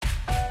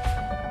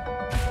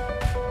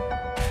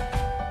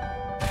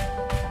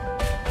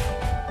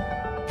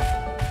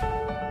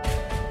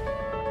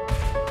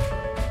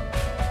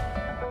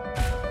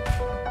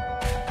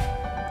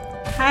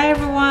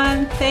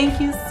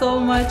thank you so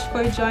much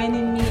for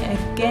joining me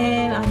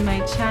again on my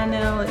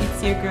channel.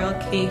 It's your girl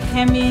Kay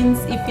Hemmings.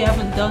 If you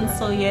haven't done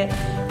so yet,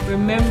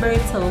 remember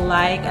to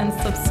like and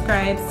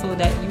subscribe so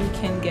that you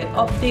can get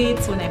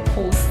updates when I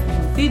post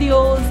new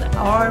videos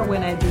or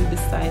when I do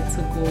decide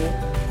to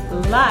go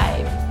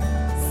live.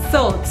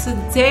 So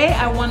today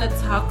I want to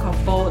talk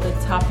about the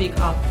topic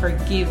of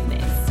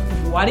forgiveness,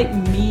 what it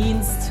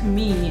means to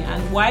me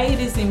and why it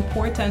is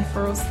important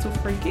for us to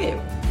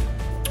forgive,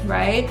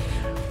 right?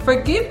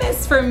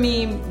 Forgiveness for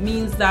me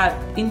means that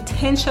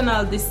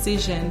intentional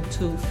decision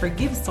to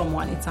forgive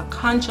someone. It's a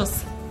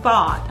conscious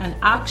thought and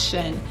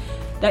action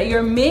that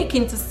you're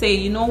making to say,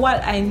 you know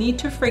what, I need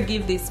to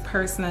forgive this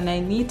person and I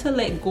need to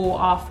let go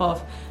off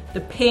of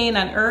the pain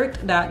and hurt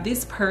that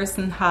this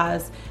person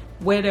has,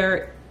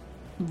 whether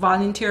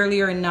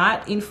voluntarily or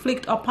not,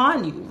 inflict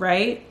upon you,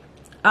 right?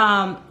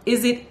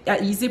 Is it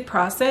an easy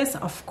process?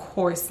 Of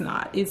course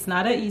not. It's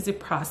not an easy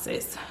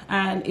process,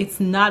 and it's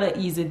not an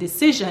easy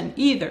decision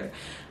either.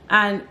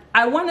 And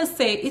I want to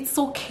say it's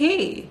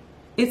okay.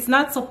 It's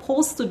not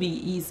supposed to be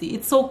easy.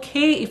 It's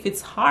okay if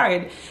it's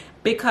hard,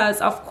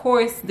 because of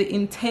course the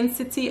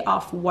intensity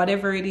of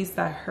whatever it is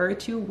that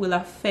hurt you will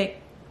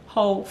affect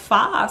how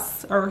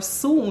fast or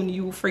soon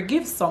you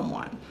forgive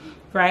someone,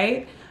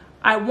 right?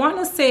 I want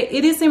to say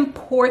it is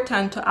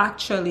important to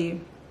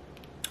actually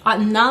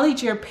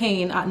acknowledge your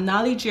pain,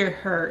 acknowledge your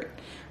hurt,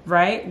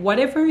 right?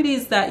 Whatever it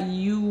is that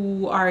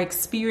you are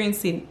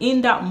experiencing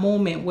in that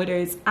moment, whether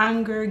it's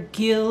anger,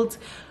 guilt,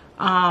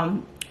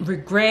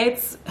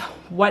 regrets,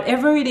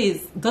 whatever it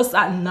is, just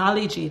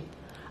acknowledge it.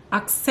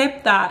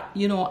 Accept that,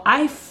 you know,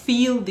 I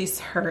feel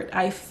this hurt,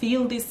 I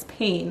feel this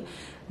pain.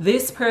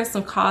 This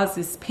person caused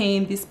this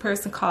pain, this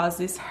person caused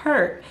this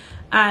hurt.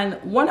 And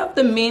one of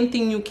the main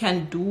things you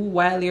can do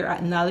while you're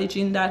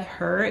acknowledging that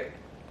hurt,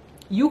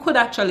 you could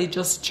actually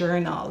just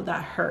journal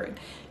that hurt.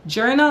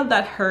 Journal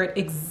that hurt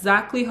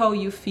exactly how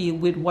you feel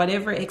with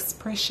whatever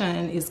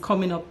expression is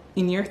coming up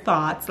in your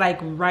thoughts. Like,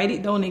 write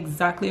it down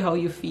exactly how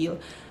you feel.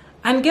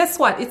 And guess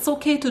what? It's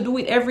okay to do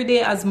it every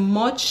day as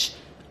much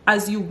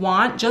as you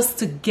want, just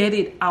to get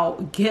it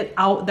out. Get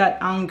out that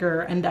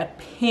anger and that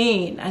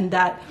pain and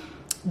that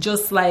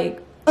just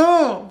like,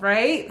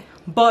 right?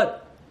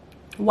 But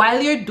while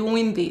you're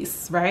doing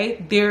this,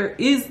 right, there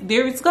is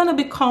going to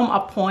become a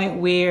point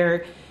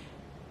where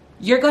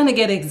you're going to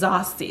get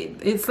exhausted.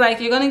 It's like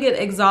you're going to get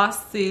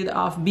exhausted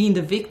of being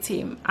the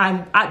victim.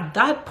 And at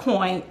that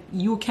point,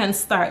 you can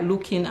start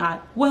looking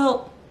at,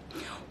 well,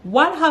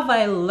 what have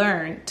I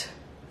learned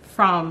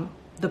from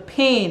the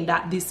pain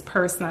that this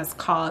person has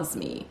caused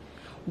me?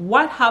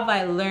 What have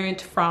I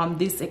learned from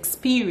this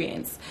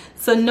experience?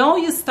 So now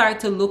you start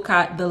to look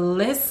at the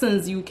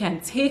lessons you can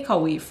take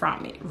away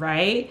from it,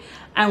 right?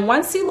 And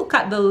once you look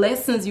at the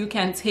lessons you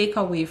can take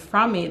away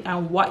from it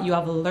and what you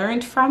have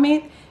learned from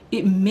it,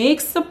 it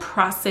makes the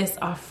process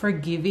of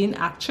forgiving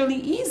actually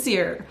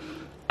easier.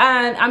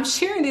 And I'm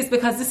sharing this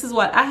because this is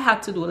what I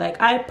had to do. Like,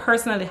 I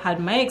personally had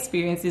my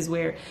experiences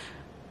where,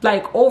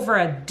 like, over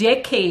a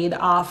decade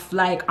of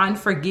like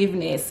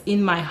unforgiveness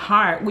in my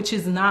heart, which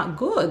is not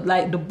good.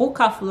 Like, the book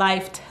of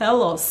life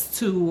tells us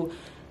to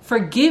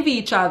forgive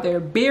each other,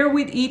 bear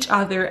with each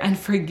other, and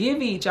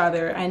forgive each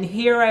other. And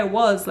here I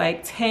was,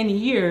 like 10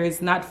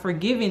 years not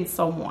forgiving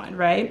someone,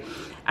 right?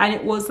 And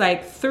it was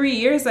like 3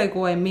 years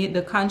ago I made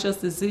the conscious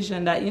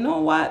decision that, you know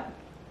what?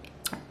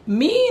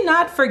 Me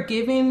not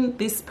forgiving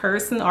this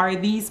person or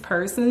these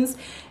persons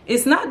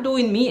is not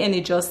doing me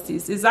any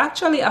justice. It's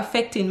actually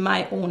affecting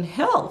my own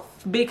health,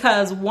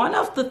 because one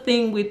of the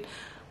things with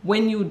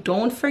when you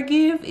don't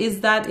forgive is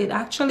that it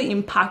actually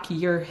impacts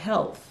your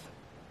health.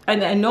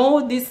 And I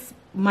know this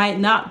might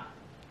not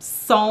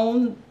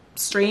sound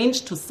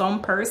strange to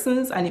some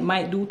persons, and it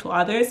might do to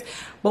others,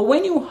 but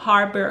when you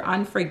harbor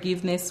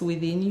unforgiveness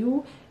within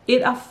you,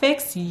 it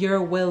affects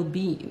your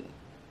well-being,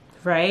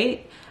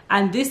 right?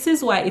 And this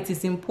is why it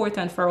is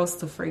important for us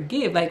to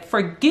forgive. Like,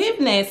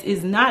 forgiveness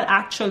is not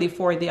actually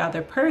for the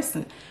other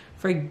person.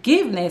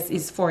 Forgiveness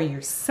is for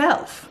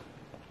yourself,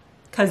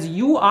 because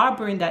you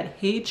harboring that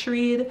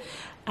hatred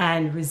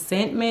and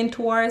resentment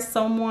towards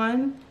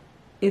someone,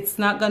 it's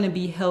not going to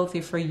be healthy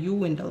for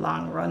you in the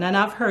long run. And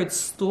I've heard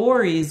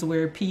stories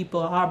where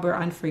people harbor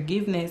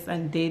unforgiveness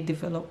and they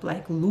develop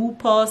like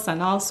lupus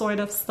and all sort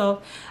of stuff.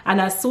 And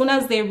as soon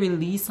as they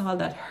release all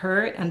that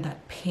hurt and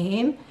that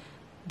pain,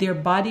 their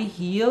body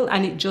heal,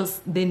 and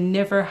they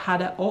never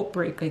had an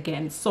outbreak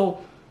again.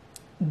 So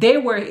they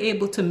were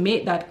able to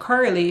make that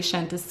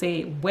correlation to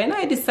say, when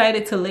I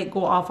decided to let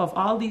go off of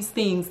all these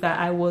things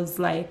that I was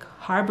like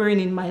harboring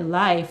in my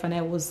life, and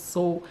I was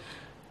so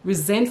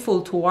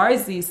resentful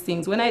towards these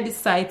things, when I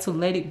decided to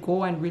let it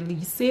go and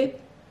release it,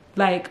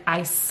 like,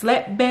 I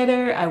slept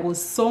better, I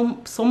was so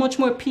much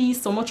more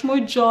peace, so much more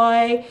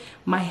joy,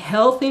 my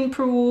health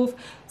improved.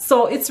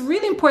 So it's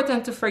really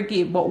important to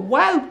forgive. But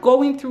while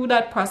going through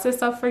that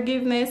process of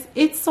forgiveness,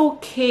 it's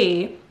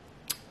okay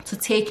to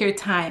take your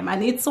time.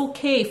 And it's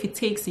okay if it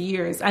takes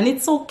years. And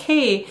it's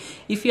okay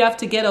if you have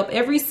to get up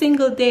every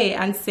single day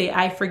and say,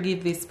 I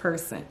forgive this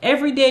person.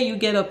 Every day you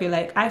get up, you're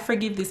like, I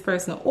forgive this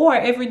person. Or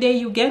every day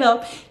you get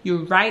up,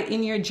 you write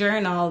in your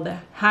journal the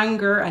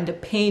anger and the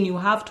pain you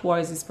have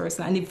towards this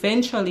person. And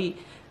eventually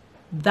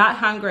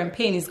that anger and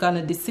pain is going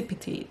to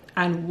dissipate.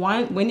 And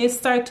when you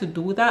start to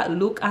do that,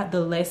 look at the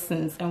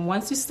lessons. And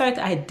once you start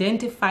to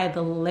identify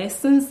the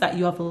lessons that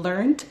you have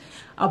learned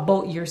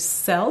about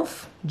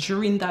yourself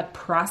during that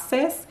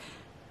process,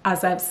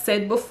 as I've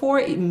said before,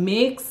 it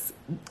makes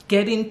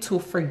getting to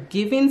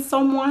forgiving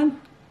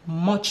someone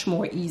much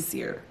more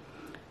easier.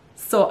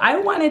 So I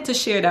wanted to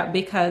share that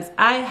because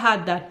I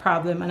had that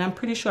problem, and I'm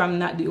pretty sure I'm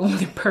not the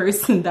only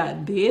person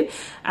that did.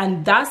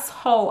 And that's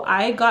how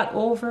I got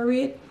over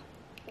it.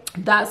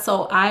 That's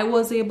how I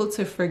was able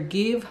to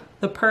forgive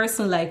the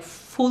person, like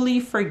fully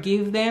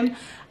forgive them,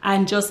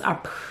 and just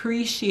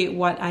appreciate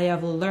what I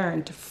have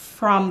learned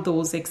from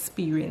those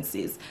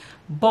experiences.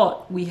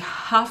 But we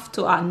have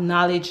to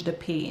acknowledge the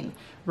pain,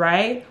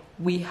 right?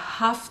 We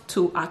have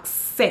to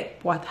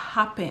accept what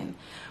happened.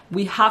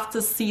 We have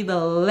to see the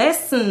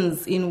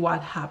lessons in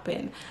what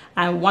happened.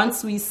 And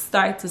once we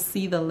start to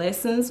see the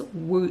lessons,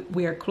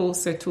 we're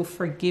closer to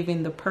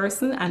forgiving the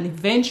person, and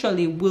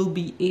eventually we'll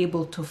be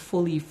able to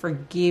fully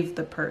forgive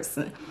the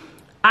person.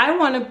 I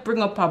want to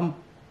bring up a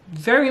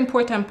very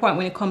important point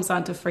when it comes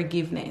down to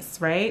forgiveness,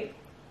 right?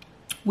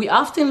 We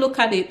often look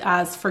at it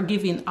as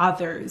forgiving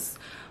others,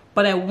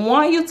 but I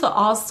want you to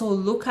also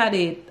look at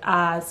it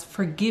as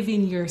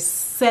forgiving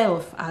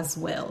yourself as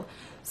well.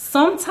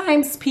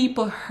 Sometimes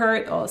people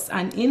hurt us,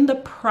 and in the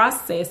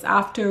process,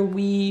 after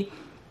we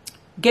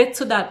get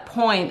to that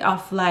point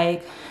of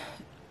like,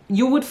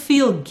 you would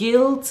feel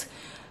guilt,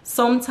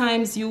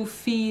 sometimes you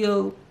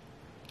feel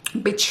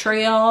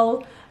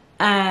betrayal,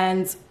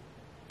 and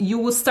you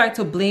will start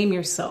to blame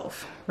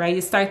yourself, right?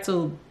 You start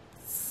to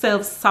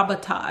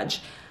self-sabotage.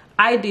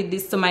 I did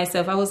this to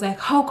myself. I was like,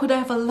 how could I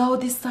have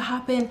allowed this to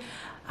happen?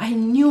 I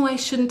knew I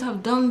shouldn't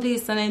have done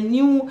this, and I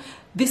knew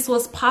this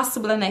was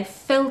possible, and I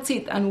felt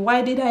it, and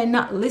why did I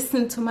not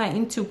listen to my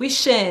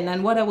intuition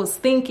and what I was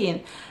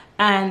thinking?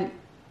 And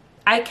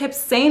I kept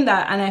saying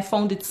that, and I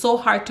found it so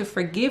hard to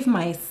forgive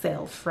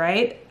myself,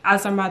 right?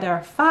 As a matter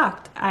of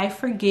fact, I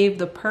forgave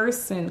the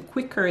person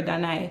quicker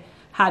than I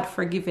had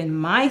forgiven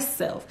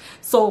myself.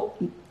 So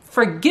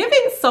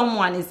forgiving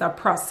someone is a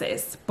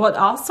process, but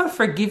also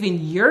forgiving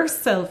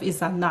yourself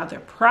is another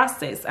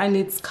process. And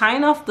it's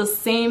kind of the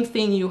same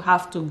thing you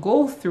have to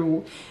go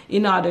through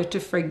in order to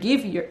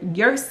forgive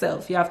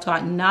yourself. You have to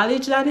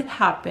acknowledge that it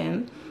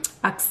happened,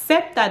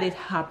 accept that it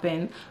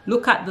happened,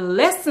 look at the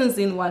lessons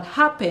in what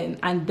happened,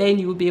 and then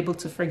you'll be able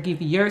to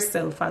forgive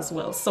yourself as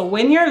well. So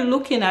when you're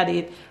looking at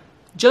it,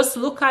 just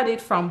look at it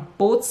from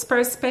both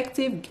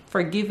perspectives,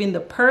 forgiving the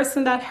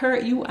person that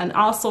hurt you and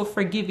also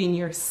forgiving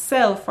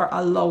yourself for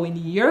allowing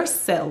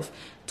yourself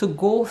to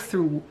go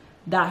through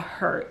that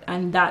hurt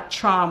and that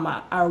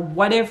trauma or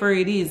whatever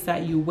it is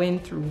that you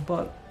went through.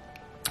 But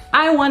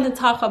I want to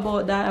talk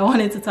about that. I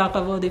wanted to talk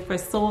about it for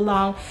so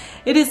long.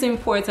 It is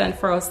important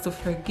for us to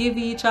forgive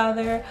each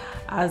other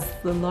as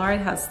the Lord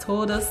has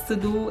told us to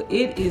do.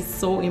 It is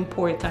so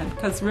important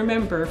because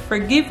remember,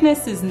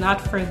 forgiveness is not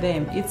for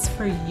them, it's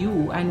for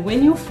you. And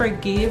when you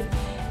forgive,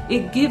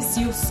 it gives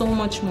you so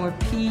much more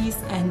peace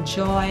and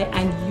joy,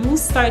 and you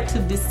start to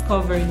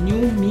discover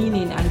new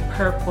meaning and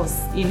purpose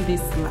in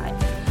this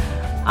life.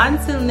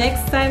 Until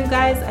next time,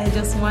 guys, I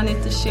just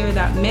wanted to share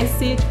that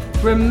message.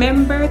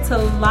 Remember to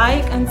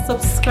like and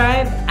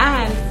subscribe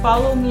and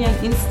follow me on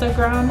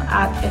Instagram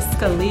at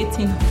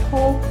Escalating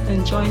Hope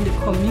and join the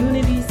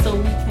community so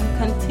we can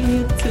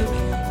continue to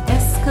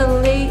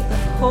escalate the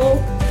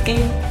hope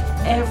in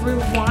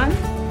everyone.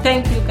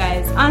 Thank you,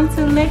 guys.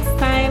 Until next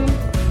time,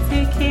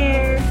 take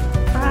care.